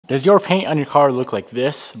Does your paint on your car look like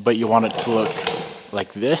this, but you want it to look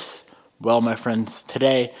like this? Well, my friends,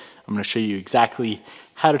 today I'm gonna show you exactly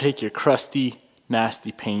how to take your crusty,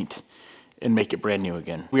 nasty paint and make it brand new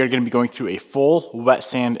again. We are gonna be going through a full wet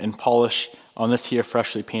sand and polish on this here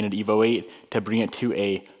freshly painted Evo 8 to bring it to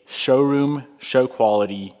a showroom, show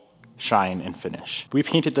quality, shine and finish. We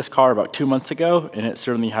painted this car about 2 months ago and it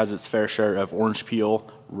certainly has its fair share of orange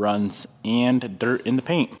peel, runs, and dirt in the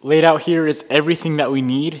paint. Laid out here is everything that we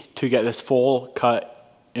need to get this full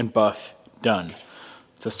cut and buff done.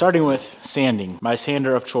 So starting with sanding. My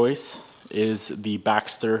sander of choice is the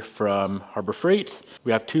Baxter from Harbor Freight.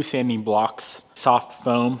 We have 2 sanding blocks, soft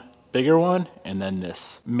foam, bigger one, and then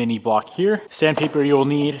this mini block here. Sandpaper you'll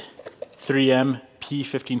need 3M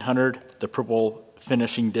P1500. The purple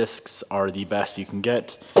finishing discs are the best you can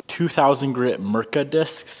get. 2000 grit Mirka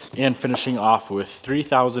discs, and finishing off with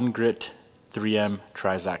 3000 grit 3M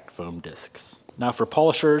Trizact foam discs. Now for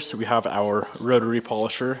polishers, we have our rotary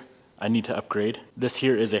polisher. I need to upgrade. This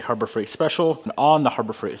here is a Harbor Freight Special. And on the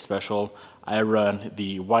Harbor Freight Special, I run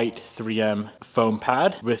the white 3M foam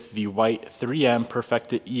pad with the white 3M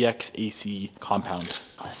Perfected EXAC compound.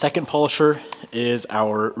 Second polisher is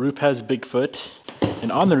our Rupes Bigfoot.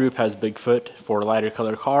 And on the Rupes Bigfoot for a lighter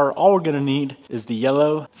color car, all we're gonna need is the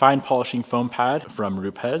yellow fine polishing foam pad from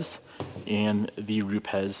Rupes and the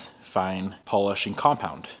Rupes fine polishing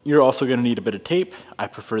compound. You're also gonna need a bit of tape. I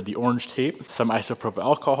prefer the orange tape, some isopropyl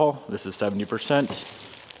alcohol, this is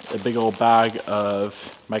 70%, a big old bag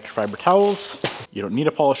of microfiber towels. You don't need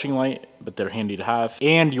a polishing light, but they're handy to have.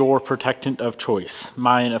 And your protectant of choice.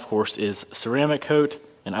 Mine, of course, is ceramic coat,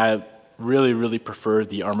 and I really prefer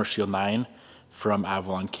the Armor Shield 9 from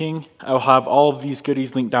Avalon King. I'll have all of these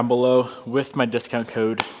goodies linked down below with my discount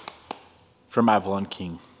code from Avalon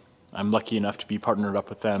King. I'm lucky enough to be partnered up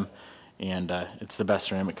with them, and it's the best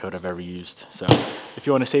ceramic coat I've ever used. So if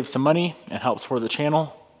you want to save some money and help support the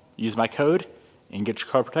channel, use my code and get your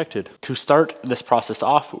car protected. To start this process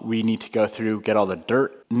off, we need to go through, get all the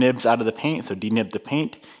dirt nibs out of the paint, so denib the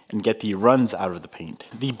paint, and get the runs out of the paint.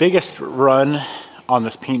 The biggest run on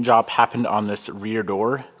this paint job happened on this rear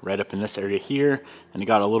door, right up in this area here, and it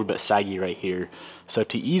got a little bit saggy right here. So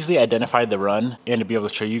to easily identify the run and to be able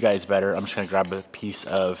to show you guys better, I'm just gonna grab a piece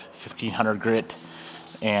of 1500 grit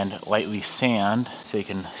and lightly sand so you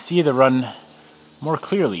can see the run more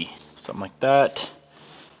clearly. Something like that.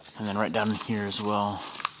 And then right down here as well.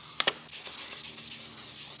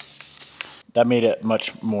 That made it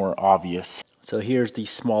much more obvious. So here's the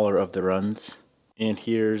smaller of the runs. And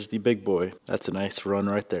here's the big boy. That's a nice run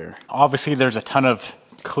right there. Obviously there's a ton of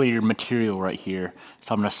clear material right here.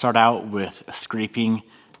 So I'm gonna start out with scraping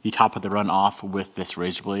the top of the run off with this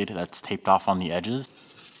razor blade that's taped off on the edges.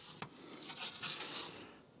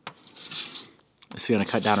 It's gonna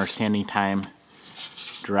cut down our sanding time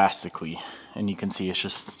drastically. And you can see it's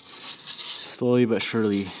just slowly but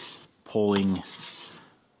surely pulling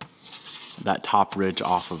that top ridge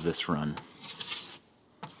off of this run.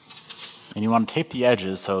 And you want to tape the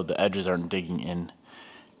edges so the edges aren't digging in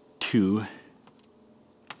to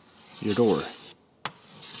your door.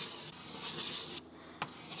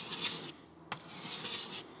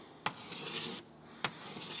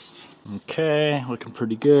 Okay, looking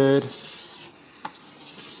pretty good.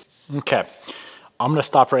 Okay, I'm gonna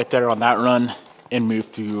stop right there on that run and move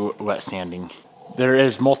through wet sanding. There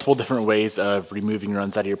is multiple different ways of removing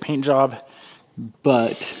runs out of your paint job,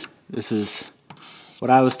 but this is what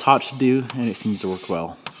I was taught to do, and it seems to work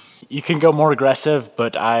well. You can go more aggressive,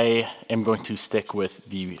 but I am going to stick with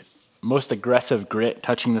the most aggressive grit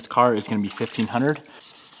touching this car is gonna be 1500.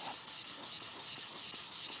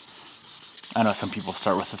 I know some people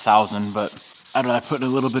start with 1000, but I put a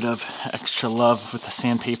little bit of extra love with the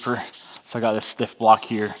sandpaper. So I got this stiff block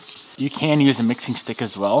here. You can use a mixing stick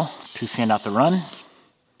as well to sand out the run,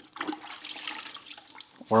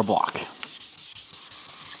 or a block.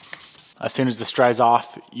 As soon as this dries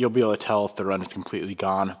off, you'll be able to tell if the run is completely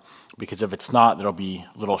gone, because if it's not, there'll be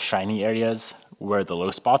little shiny areas where the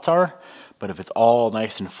low spots are. But if it's all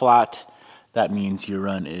nice and flat, that means your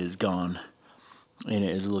run is gone. And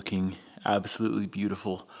it is looking absolutely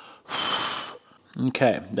beautiful.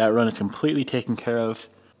 Okay, that run is completely taken care of.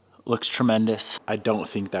 Looks tremendous. I don't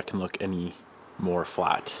think that can look any more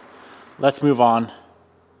flat. Let's move on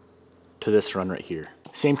to this run right here.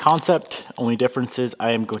 Same concept, only difference is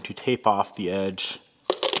I am going to tape off the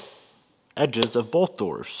edges of both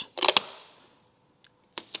doors,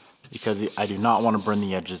 because I do not want to burn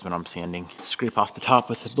the edges when I'm sanding. Scrape off the top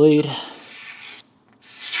with the blade.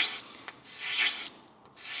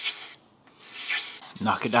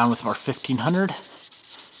 Knock it down with our 1500.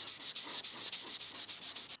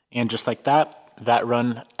 And just like that, that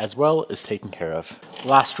run as well is taken care of.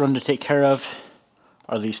 Last run to take care of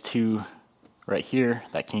are these two right here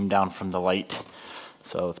that came down from the light.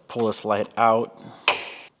 So let's pull this light out.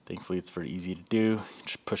 Thankfully it's very easy to do.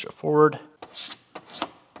 Just push it forward.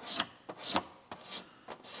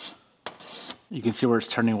 You can see where it's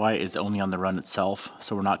turning white is only on the run itself,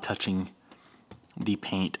 so we're not touching the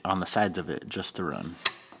paint on the sides of it, just the run.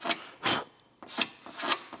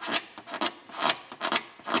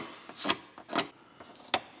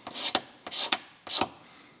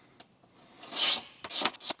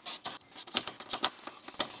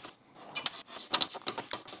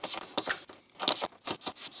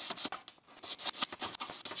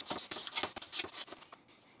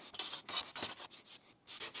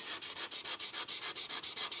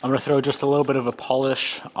 I'm gonna throw just a little bit of a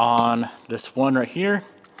polish on this one right here,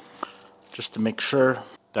 just to make sure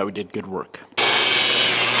that we did good work.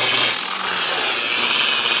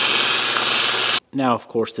 Now, of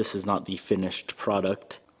course, this is not the finished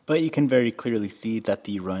product, but you can very clearly see that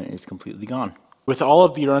the run is completely gone. With all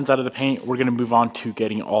of the runs out of the paint, we're gonna move on to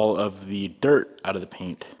getting all of the dirt out of the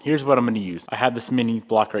paint. Here's what I'm gonna use. I have this mini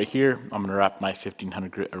block right here. I'm gonna wrap my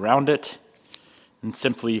 1500 grit around it and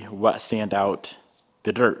simply wet sand out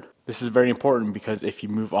the dirt. This is very important because if you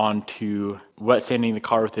move on to wet sanding the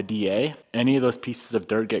car with a DA, any of those pieces of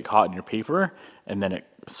dirt get caught in your paper and then it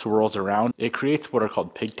swirls around. It creates what are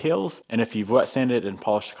called pigtails. And if you've wet sanded and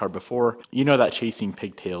polished the car before, you know that chasing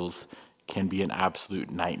pigtails can be an absolute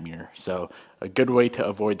nightmare. So a good way to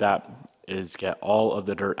avoid that is get all of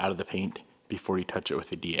the dirt out of the paint before you touch it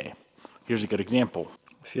with a DA. Here's a good example.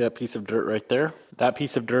 See that piece of dirt right there? That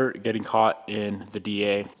piece of dirt getting caught in the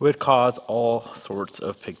DA would cause all sorts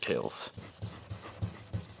of pigtails.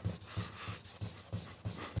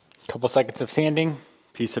 Couple seconds of sanding,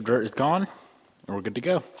 piece of dirt is gone, and we're good to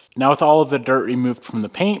go. Now with all of the dirt removed from the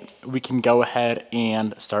paint, we can go ahead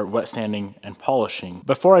and start wet sanding and polishing.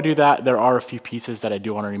 Before I do that, there are a few pieces that I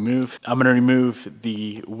do want to remove. I'm going to remove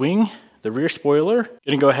the wing, the rear spoiler.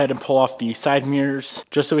 Gonna go ahead and pull off the side mirrors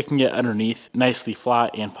just so we can get underneath nicely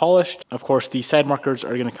flat and polished. Of course, the side markers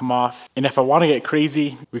are gonna come off. And if I wanna get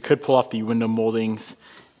crazy, we could pull off the window moldings.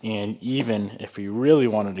 And even if we really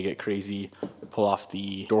wanted to get crazy, pull off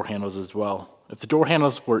the door handles as well. If the door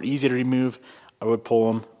handles were easy to remove, I would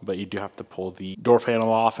pull them, but you do have to pull the door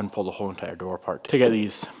panel off and pull the whole entire door apart to get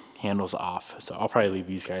these handles off. So I'll probably leave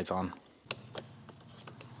these guys on.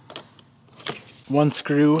 One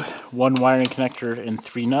screw, one wiring connector, and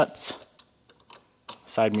 3 nuts.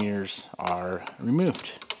 Side mirrors are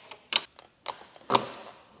removed.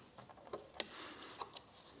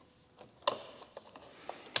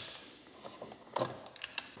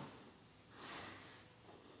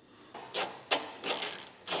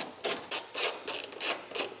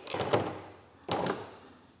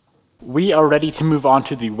 We are ready to move on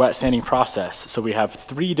to the wet sanding process. So we have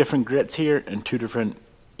 3 different grits here and 2 different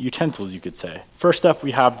utensils, you could say. First up,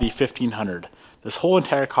 we have the 1500. This whole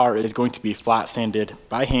entire car is going to be flat sanded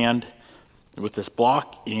by hand with this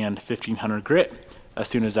block and 1500 grit. As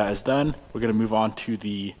soon as that is done, we're gonna move on to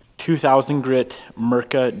the 2000 grit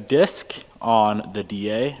Mirka disc on the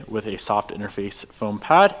DA with a soft interface foam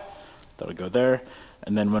pad. That'll go there.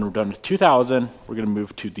 And then when we're done with 2000, we're gonna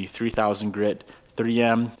move to the 3000 grit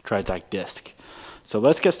 3M Trizact disc. So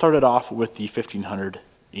let's get started off with the 1500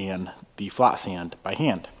 and the flat sand by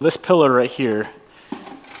hand. This pillar right here,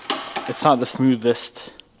 it's not the smoothest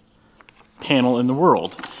panel in the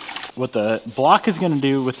world. What the block is gonna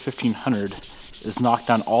do with 1500 is knock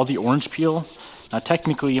down all the orange peel. Now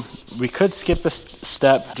technically, we could skip a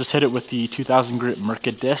step, just hit it with the 2000 grit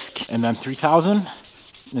Mirka disc and then 3000,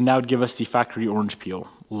 and that would give us the factory orange peel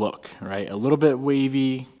look, right? A little bit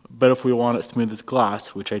wavy, but if we want it smooth as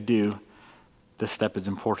glass, which I do, this step is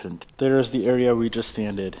important. There's the area we just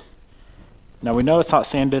sanded. Now we know it's not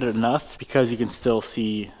sanded enough because you can still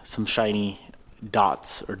see some shiny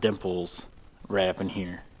dots or dimples right up in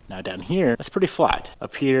here. Now down here, that's pretty flat.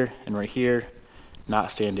 Up here and right here,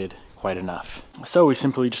 not sanded quite enough. So we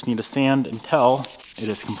simply just need to sand until it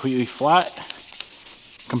is completely flat,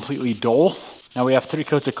 completely dull. Now we have 3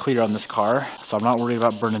 coats of clear on this car, so I'm not worried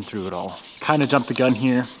about burning through it all. Kind of jumped the gun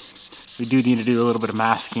here. We do need to do a little bit of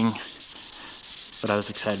masking, but I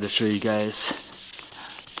was excited to show you guys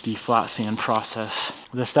the flat sand process.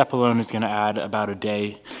 This step alone is gonna add about a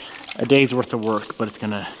day's worth of work, but it's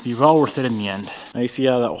gonna be well worth it in the end. Now you see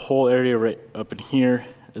how that whole area right up in here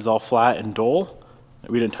is all flat and dull?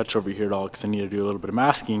 We didn't touch over here at all because I need to do a little bit of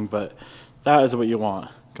masking, but that is what you want.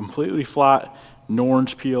 Completely flat, no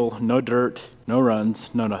orange peel, no dirt, no runs,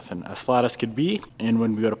 no nothing. As flat as could be, and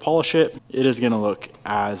when we go to polish it, it is gonna look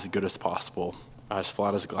as good as possible. as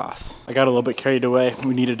flat as glass. I got a little bit carried away.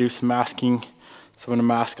 We need to do some masking. So I'm gonna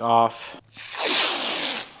mask off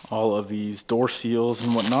all of these door seals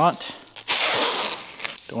and whatnot.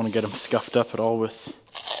 Don't wanna get them scuffed up at all with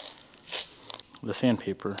the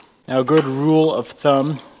sandpaper. Now a good rule of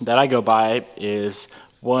thumb that I go by is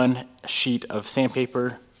 1 sheet of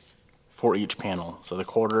sandpaper for each panel. So the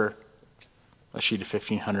quarter, a sheet of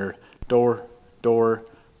 1500, door,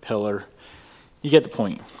 pillar. You get the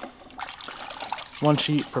point. 1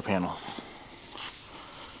 sheet per panel.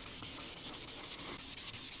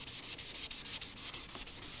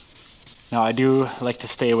 Now I do like to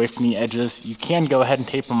stay away from the edges. You can go ahead and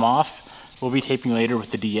tape them off. We'll be taping later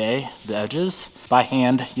with the DA, the edges. By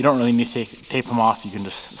hand, you don't really need to tape them off. You can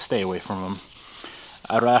just stay away from them.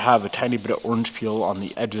 I'd rather have a tiny bit of orange peel on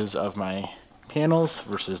the edges of my panels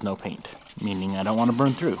versus no paint, meaning I don't want to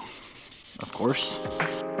burn through, of course.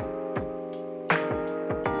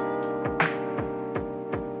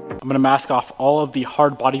 I'm gonna mask off all of the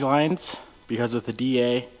hard body lines because with the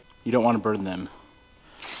DA, you don't want to burn them.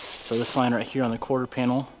 So this line right here on the quarter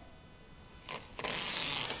panel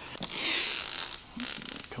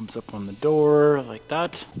comes up on the door like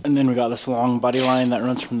that. And then we got this long body line that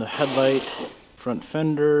runs from the headlight, front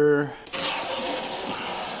fender,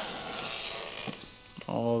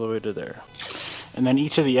 all the way to there. And then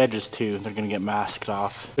each of the edges too, they're gonna get masked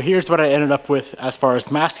off. So here's what I ended up with as far as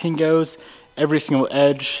masking goes. Every single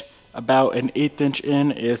edge about an 1/8 inch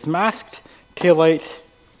in is masked. Taillight,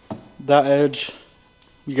 that edge,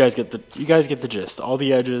 you guys get the gist. All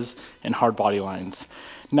the edges and hard body lines.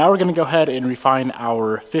 Now we're gonna go ahead and refine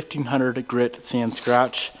our 1500 grit sand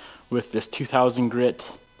scratch with this 2000 grit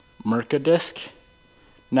Mirka disc.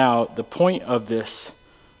 Now the point of this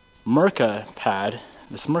Mirka pad,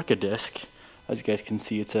 this Mirka disc, as you guys can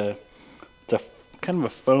see, it's a kind of a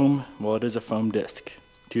foam, well it is a foam disc,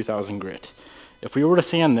 2000 grit. If we were to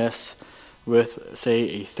sand this with say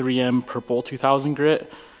a 3M purple 2000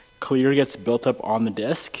 grit, clear gets built up on the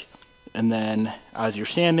disc, and then as you're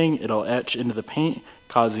sanding, it'll etch into the paint,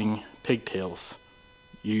 causing pigtails.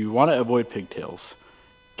 You want to avoid pigtails.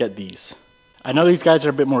 Get these. I know these guys are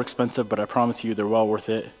a bit more expensive, but I promise you they're well worth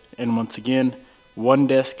it. And once again, 1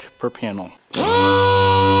 disc per panel.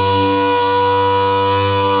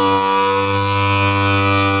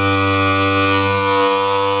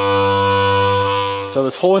 So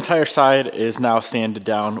this whole entire side is now sanded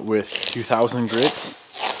down with 2000 grit.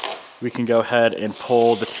 We can go ahead and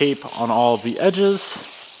pull the tape on all of the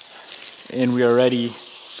edges, and we are ready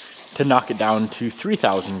to knock it down to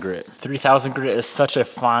 3000 grit. 3000 grit is such a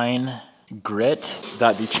fine grit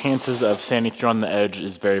that the chances of sanding through on the edge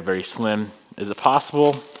is very, very slim. Is it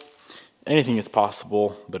possible? Anything is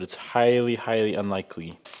possible, but it's highly, highly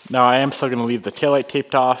unlikely. Now I am still gonna leave the taillight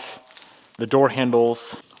taped off, the door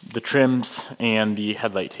handles, the trims, and the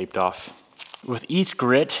headlight taped off. With each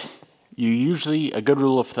grit, a good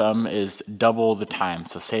rule of thumb is double the time.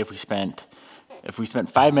 So say if we spent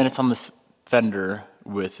 5 minutes on this fender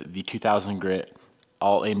with the 2000 grit,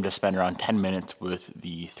 I'll aim to spend around 10 minutes with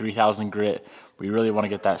the 3000 grit. We really want to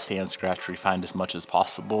get that sand scratch refined as much as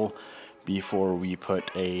possible before we put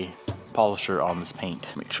a polisher on this paint.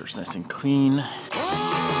 Make sure it's nice and clean.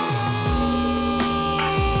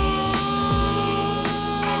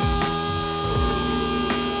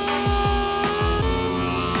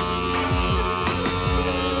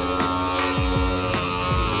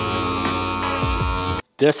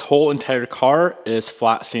 This whole entire car is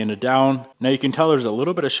flat sanded down. Now you can tell there's a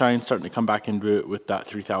little bit of shine starting to come back into it with that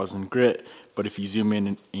 3000 grit, but if you zoom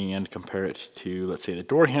in and compare it to, let's say, the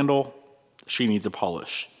door handle, she needs a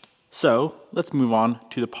polish. So let's move on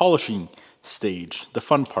to the polishing stage, the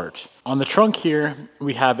fun part. On the trunk here,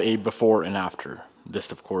 we have a before and after.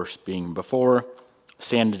 This, of course, being before,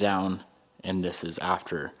 sanded down, and this is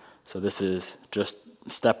after. So this is just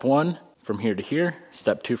step 1 from here to here,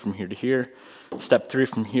 step 2 from here to here, step 3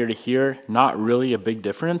 from here to here. Not really a big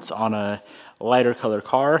difference on a lighter color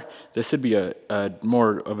car. This would be a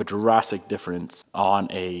more of a drastic difference on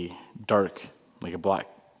a dark, like a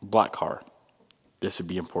black car. This would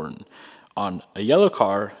be important. On a yellow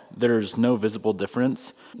car, there's no visible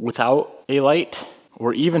difference. Without a light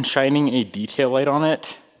or even shining a detail light on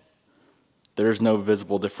it, there's no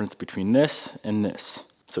visible difference between this and this.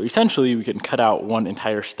 So essentially we can cut out one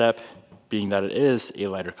entire step, being that it is a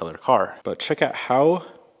lighter color car. But check out how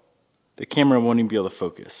the camera won't even be able to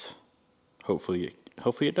focus. Hopefully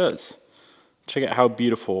it does. Check out how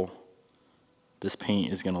beautiful this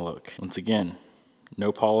paint is gonna look. Once again,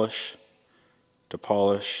 no polish to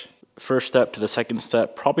polish. First step to the second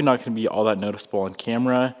step, probably not gonna be all that noticeable on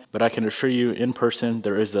camera, but I can assure you in person,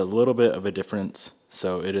 there is a little bit of a difference.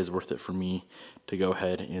 So it is worth it for me to go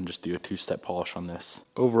ahead and just do a 2-step polish on this.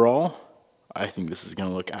 Overall, I think this is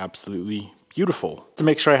gonna look absolutely beautiful. To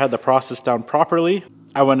make sure I had the process down properly,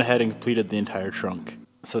 I went ahead and completed the entire trunk.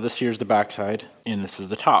 So this here's the backside, and this is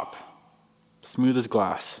the top. Smooth as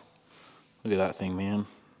glass. Look at that thing, man.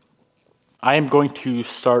 I am going to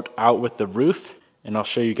start out with the roof, and I'll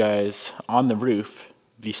show you guys on the roof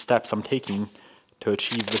the steps I'm taking to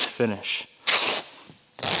achieve this finish.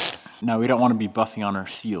 Now we don't want to be buffing on our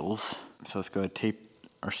seals, so let's go ahead and tape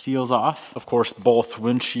our seals off. Of course, both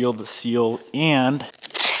windshield seal and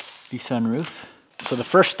the sunroof. So the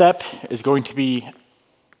first step is going to be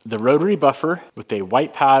the rotary buffer with a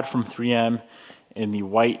white pad from 3M and the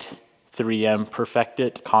white 3M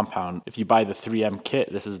Perfect-It compound. If you buy the 3M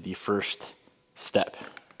kit, this is the first step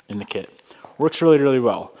in the kit. Works really, really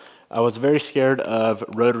well. I was very scared of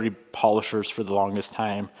rotary polishers for the longest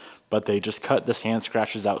time, but they just cut the sand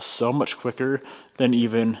scratches out so much quicker than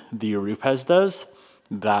even the Rupes does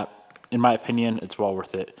that, in my opinion, it's well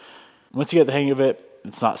worth it. Once you get the hang of it,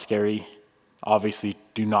 it's not scary. Obviously,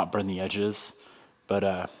 do not burn the edges,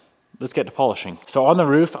 but let's get to polishing. So on the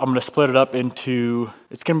roof, I'm gonna split it up into,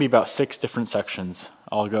 it's gonna be about 6 different sections.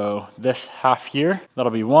 I'll go this half here,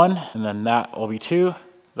 that'll be 1, and then that will be 2,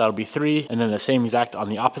 that'll be 3, and then the same exact on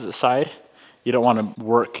the opposite side. You don't wanna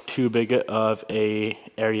work too big of a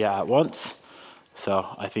area at once.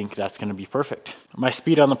 So I think that's gonna be perfect. My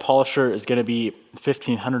speed on the polisher is gonna be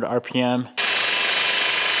 1500 RPM.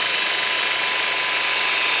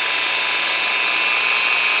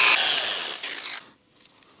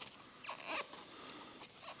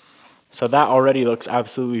 So that already looks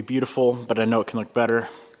absolutely beautiful, but I know it can look better.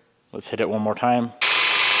 Let's hit it one more time.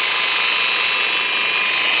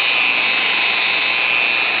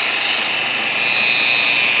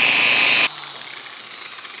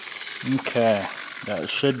 Okay, that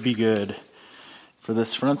should be good. For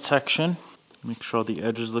this front section, make sure all the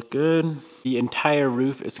edges look good. The entire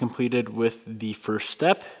roof is completed with the first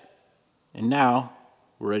step, and now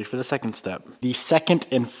we're ready for the second step. The second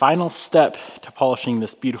and final step to polishing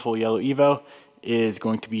this beautiful yellow Evo is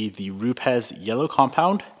going to be the Rupes yellow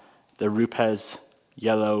compound, the Rupes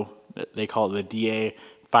yellow, they call it the DA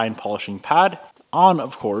fine polishing pad, on,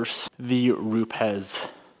 of course, the Rupes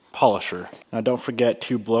polisher. Now don't forget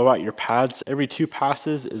to blow out your pads. Every 2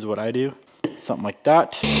 passes is what I do, something like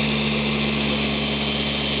that.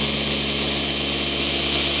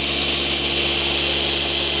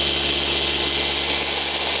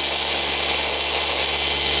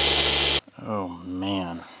 Oh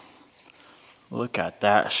man, look at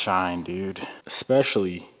that shine, dude.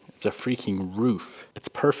 Especially, it's a freaking roof. It's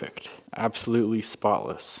perfect, absolutely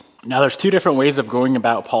spotless. Now there's 2 different ways of going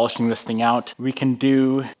about polishing this thing out. We can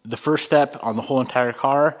do the first step on the whole entire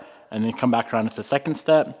car and then come back around to the second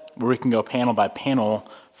step, where we can go panel by panel,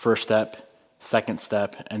 first step, second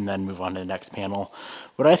step, and then move on to the next panel.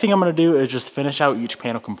 What I think I'm gonna do is just finish out each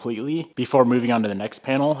panel completely before moving on to the next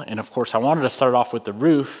panel. And of course I wanted to start off with the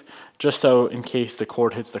roof, just so in case the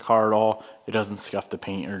cord hits the car at all, it doesn't scuff the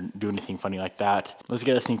paint or do anything funny like that. Let's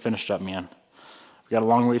get this thing finished up, man. We got a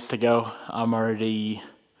long ways to go. I'm already,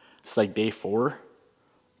 it's like day 4,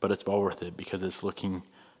 but it's well worth it because it's looking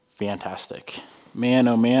fantastic. Man,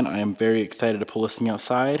 oh man, I am very excited to pull this thing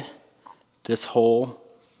outside. This whole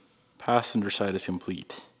passenger side is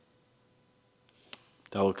complete.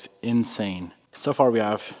 That looks insane. So far we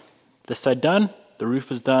have this side done, the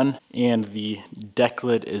roof is done, and the deck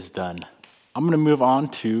lid is done. I'm gonna move on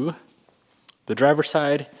to the driver's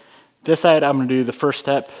side. This side I'm gonna do the first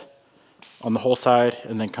step on the whole side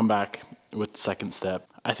and then come back with the second step.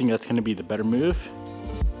 I think that's gonna be the better move.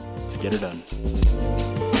 Let's get it done.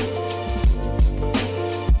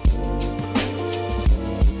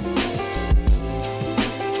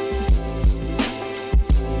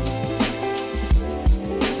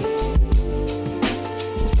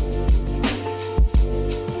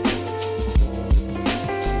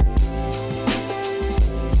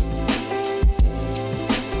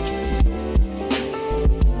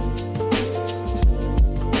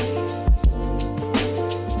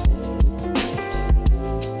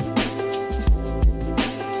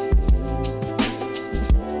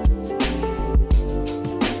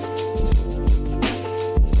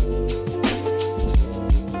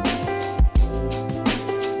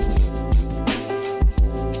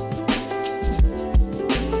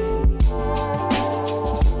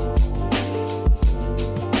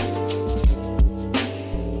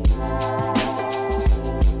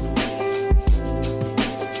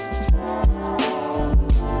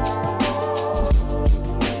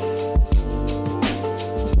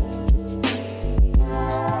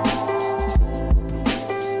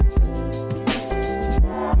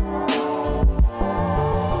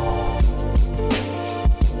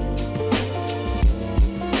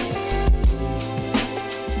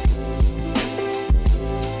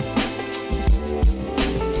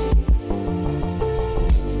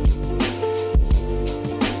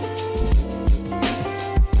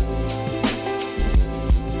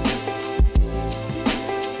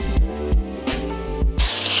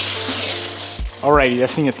 Alrighty,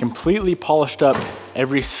 this thing is completely polished up.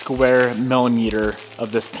 Every square millimeter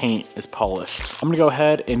of this paint is polished. I'm gonna go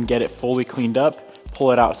ahead and get it fully cleaned up,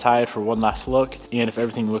 pull it outside for one last look, and if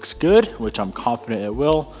everything looks good, which I'm confident it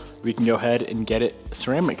will, we can go ahead and get it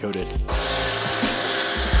ceramic coated.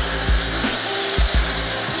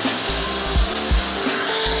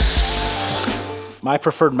 My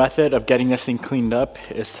preferred method of getting this thing cleaned up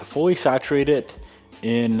is to fully saturate it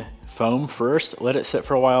in foam first, let it sit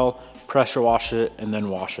for a while, pressure wash it, and then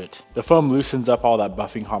wash it. The foam loosens up all that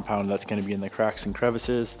buffing compound that's gonna be in the cracks and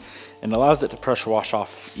crevices and allows it to pressure wash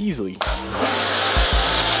off easily.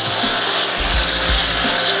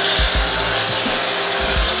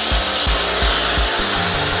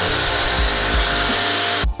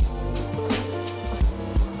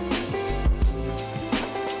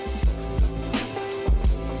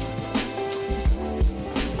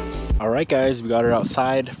 All right guys, we got it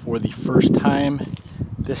outside for the first time.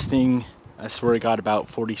 This thing, I swear to God, about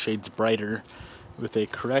 40 shades brighter with a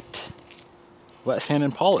correct wet sand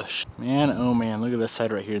and polish. Man, oh man, look at this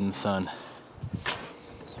side right here in the sun.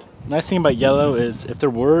 Nice thing about yellow is if there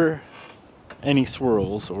were any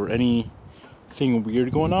swirls or anything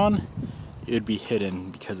weird going on, it would be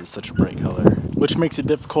hidden because it's such a bright color, which makes it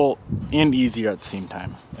difficult and easier at the same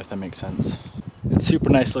time, if that makes sense. It's super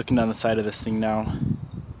nice looking down the side of this thing now,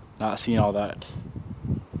 not seeing all that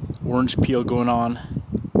orange peel going on.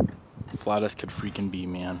 Flat as could freaking be,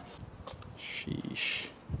 man. Sheesh.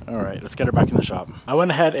 All right, let's get her back in the shop. I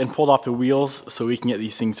went ahead and pulled off the wheels so we can get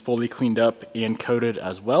these things fully cleaned up and coated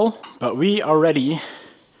as well. But we are ready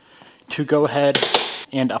to go ahead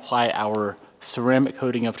and apply our ceramic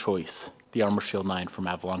coating of choice, the Armor Shield 9 from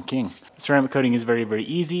Avalon King. Ceramic coating is very, very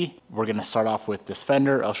easy. We're gonna start off with this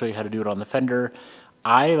fender. I'll show you how to do it on the fender.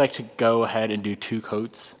 I like to go ahead and do 2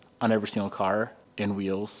 coats on every single car, and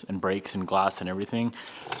wheels and brakes and glass and everything.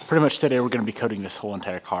 Pretty much today we're going to be coating this whole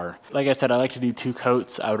entire car. Like I said, I like to do 2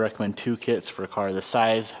 coats. I would recommend 2 kits for a car this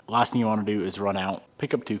size. Last thing you want to do is run out,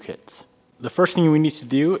 pick up 2 kits. The first thing we need to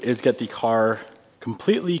do is get the car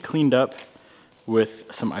completely cleaned up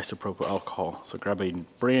with some isopropyl alcohol. So grab a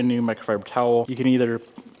brand new microfiber towel. You can either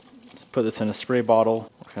put this in a spray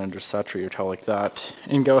bottle or kind of just saturate your towel like that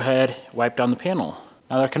and go ahead, wipe down the panel.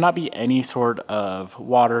 Now there cannot be any sort of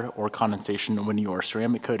water or condensation when you are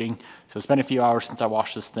ceramic coating. So it's been a few hours since I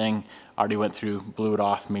washed this thing. I already went through, blew it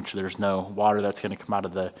off, made sure there's no water that's gonna come out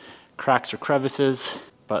of the cracks or crevices.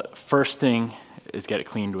 But first thing is get it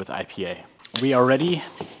cleaned with IPA. We are ready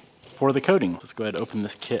for the coating. Let's go ahead and open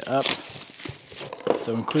this kit up.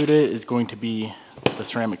 So included is going to be the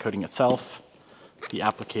ceramic coating itself, the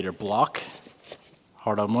applicator block,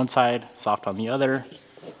 hard on one side, soft on the other,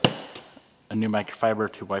 a new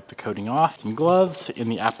microfiber to wipe the coating off, some gloves,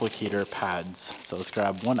 and the applicator pads. So let's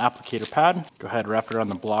grab one applicator pad, go ahead, wrap it around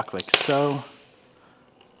the block like so,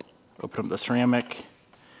 open up the ceramic,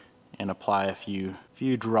 and apply a few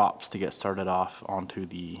drops to get started off onto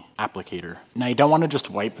the applicator. Now you don't want to just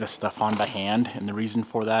wipe this stuff on by hand, and the reason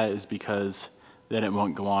for that is because then it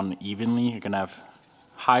won't go on evenly. You're gonna have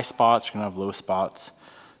high spots, you're gonna have low spots.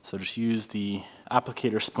 So just use the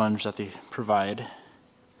applicator sponge that they provide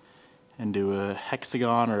and do a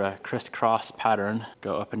hexagon or a crisscross pattern.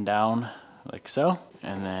 Go up and down like so,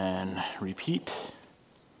 and then repeat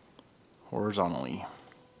horizontally.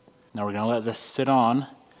 Now we're gonna let this sit on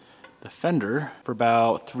the fender for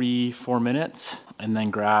about 3-4 minutes and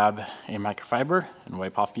then grab a microfiber and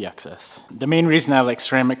wipe off the excess. The main reason I like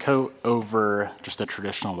ceramic coat over just a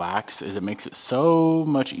traditional wax is it makes it so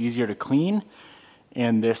much easier to clean,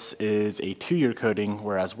 and this is a 2-year coating,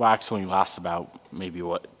 whereas wax only lasts about maybe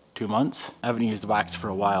 2 months. I haven't used wax for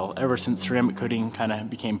a while. Ever since ceramic coating kind of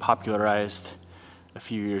became popularized a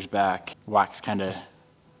few years back, wax kind of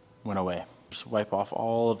went away. Just wipe off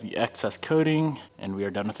all of the excess coating and we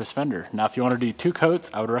are done with this fender. Now if you want to do 2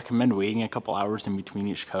 coats, I would recommend waiting a couple hours in between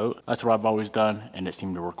each coat. That's what I've always done and it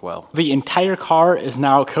seemed to work well. The entire car is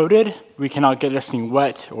now coated. We cannot get this thing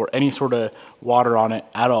wet or any sort of water on it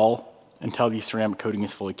at all until the ceramic coating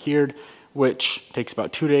is fully cured, which takes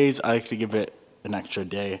about 2 days. I like to give it an extra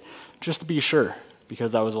day just to be sure,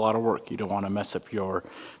 because that was a lot of work. You don't want to mess up your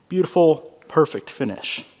beautiful, perfect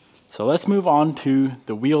finish. So let's move on to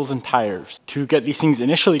the wheels and tires. To get these things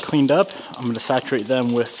initially cleaned up, I'm going to saturate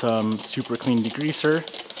them with some super clean degreaser.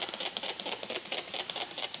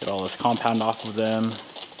 Get all this compound off of them,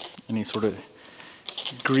 any sort of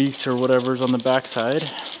grease or whatever's on the backside.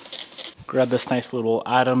 Grab this nice little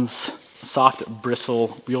Adams soft bristle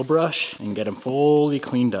wheel brush and get them fully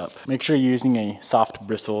cleaned up. Make sure you're using a soft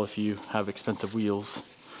bristle if you have expensive wheels.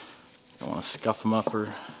 You don't want to scuff them up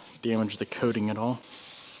or damage the coating at all.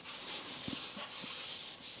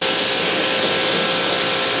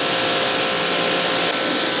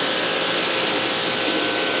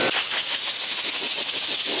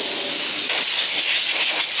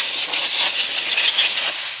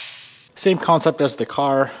 Same concept as the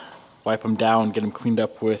car. Wipe them down, get them cleaned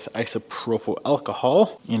up with isopropyl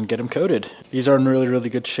alcohol, and get them coated. These are in really,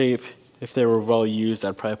 really good shape. If they were well used,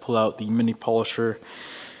 I'd probably pull out the mini polisher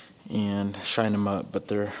and shine them up, but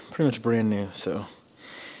they're pretty much brand new, so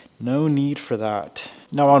no need for that.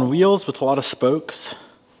 Now on wheels with a lot of spokes,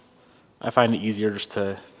 I find it easier just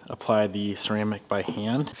to apply the ceramic by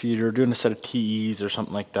hand. If you're doing a set of TEs or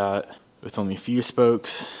something like that with only a few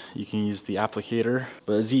spokes, you can use the applicator.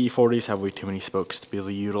 But ZE40s have way too many spokes to be able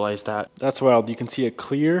to utilize that. That's wild. You can see a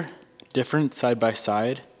clear difference side by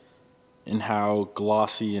side in how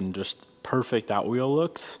glossy and just perfect that wheel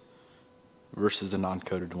looks versus a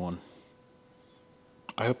non-coated one.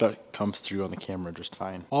 I hope that comes through on the camera just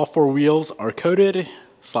fine. All 4 wheels are coated,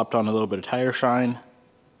 slapped on a little bit of tire shine.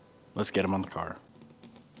 Let's get them on the car.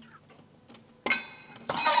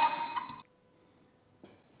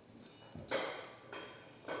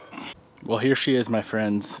 Well, here she is, my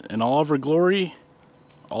friends, in all of her glory,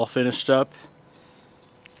 all finished up,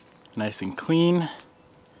 nice and clean,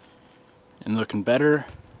 and looking better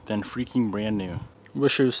than freaking brand new.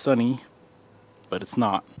 Wish it was sunny, but it's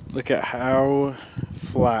not. Look at how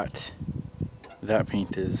flat that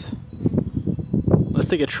paint is. Let's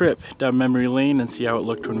take a trip down memory lane and see how it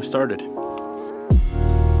looked when we started.